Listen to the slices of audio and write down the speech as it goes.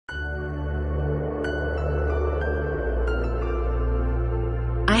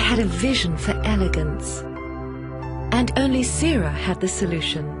had a vision for elegance, and only Seura had the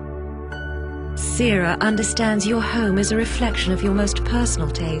solution. Seura understands your home as a reflection of your most personal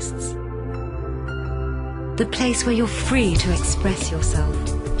tastes. The place where you're free to express yourself.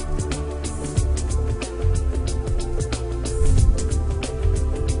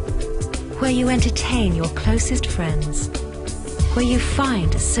 Where you entertain your closest friends. Where you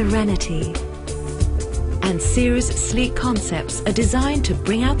find serenity. And Seura's sleek concepts are designed to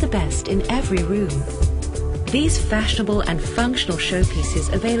bring out the best in every room. These fashionable and functional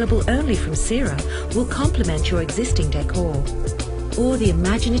showpieces, available only from Seura, will complement your existing decor, or the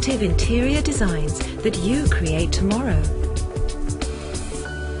imaginative interior designs that you create tomorrow.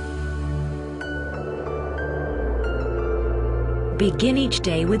 Begin each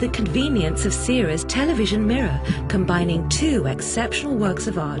day with the convenience of Seura's television mirror, combining two exceptional works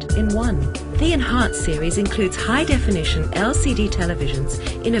of art in one. The Enhanced series includes high-definition LCD televisions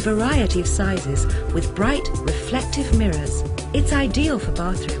in a variety of sizes with bright, reflective mirrors. It's ideal for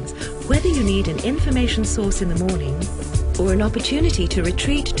bathrooms, whether you need an information source in the morning or an opportunity to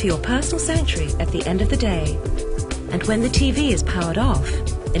retreat to your personal sanctuary at the end of the day. And when the TV is powered off,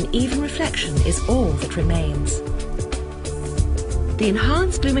 an even reflection is all that remains. The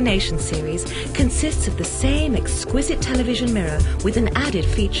Enhanced Illumination series consists of the same exquisite television mirror with an added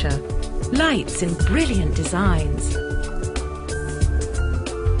feature: lights in brilliant designs.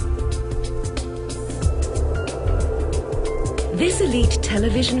 This elite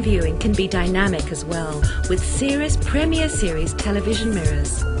television viewing can be dynamic as well with Seura's Premier Series television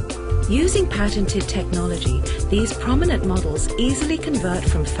mirrors. Using patented technology, these prominent models easily convert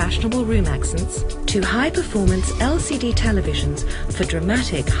from fashionable room accents to high-performance LCD televisions for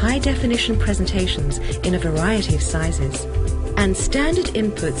dramatic high-definition presentations in a variety of sizes. And standard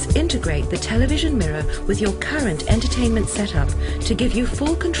inputs integrate the television mirror with your current entertainment setup to give you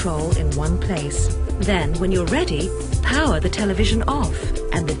full control in one place. Then, when you're ready, power the television off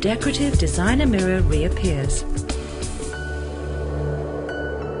and the decorative designer mirror reappears.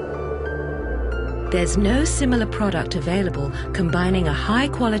 There's no similar product available combining a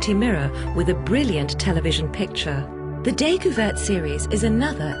high-quality mirror with a brilliant television picture. The Découverte series is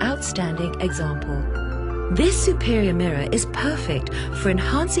another outstanding example. This superior mirror is perfect for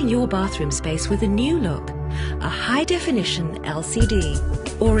enhancing your bathroom space with a new look, a high-definition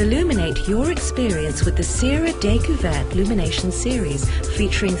LCD, or illuminate your experience with the Seura Découverte Illumination series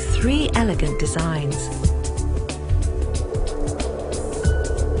featuring 3 elegant designs.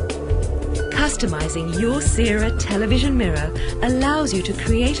 Customizing your Seura television mirror allows you to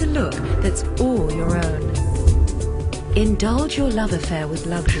create a look that's all your own. Indulge your love affair with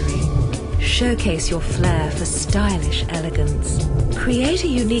luxury. Showcase your flair for stylish elegance. Create a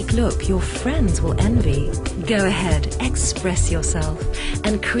unique look your friends will envy. Go ahead, express yourself,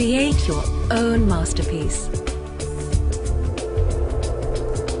 and create your own masterpiece.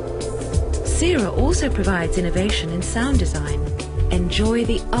 Seura also provides innovation in sound design. Enjoy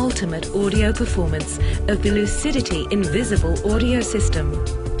the ultimate audio performance of the Lucidity Invisible Audio System.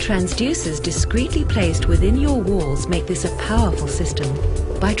 Transducers discreetly placed within your walls make this a powerful system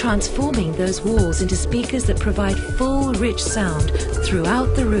by transforming those walls into speakers that provide full, rich sound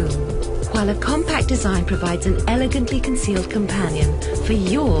throughout the room, while a compact design provides an elegantly concealed companion for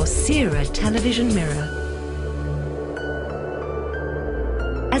your Seura television mirror.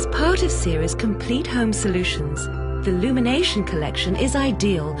 As part of Seura's complete home solutions, the Illumination collection is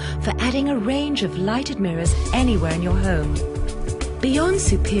ideal for adding a range of lighted mirrors anywhere in your home. Beyond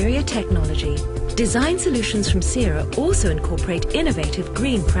superior technology, design solutions from Seura also incorporate innovative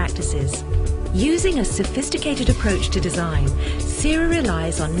green practices. Using a sophisticated approach to design, Seura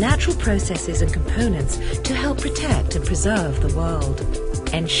relies on natural processes and components to help protect and preserve the world,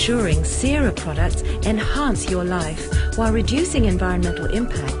 ensuring Seura products enhance your life while reducing environmental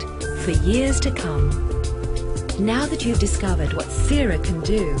impact for years to come. Now that you've discovered what Seura can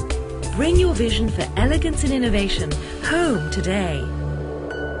do, bring your vision for elegance and innovation home today.